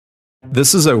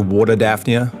This is a water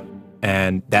Daphnia,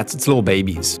 and that's its little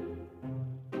babies.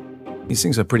 These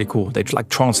things are pretty cool. They're like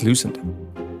translucent.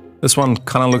 This one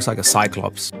kind of looks like a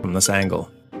cyclops from this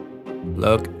angle.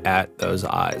 Look at those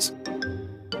eyes.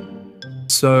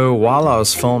 So while I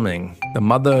was filming, the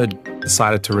mother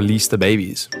decided to release the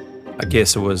babies. I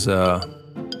guess it was, I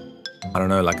don't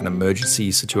know, like an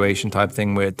emergency situation type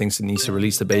thing where it thinks it needs to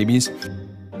release the babies.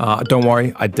 Don't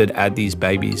worry, I did add these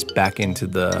babies back into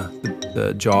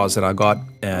the jars that I got,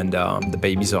 and the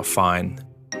babies are fine.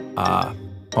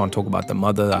 Can't talk about the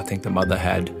mother. I think the mother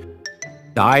had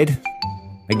died,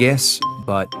 I guess,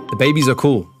 but the babies are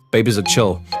cool. Babies are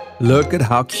chill. Look at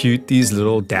how cute these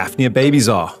little Daphnia babies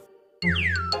are.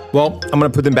 Well, I'm gonna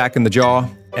put them back in the jar,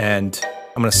 and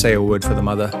I'm gonna say a word for the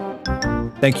mother.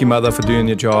 Thank you, mother, for doing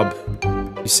your job.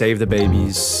 You saved the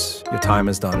babies. Your time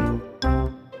is done.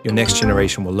 Your next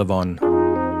generation will live on.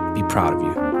 Be proud of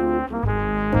you.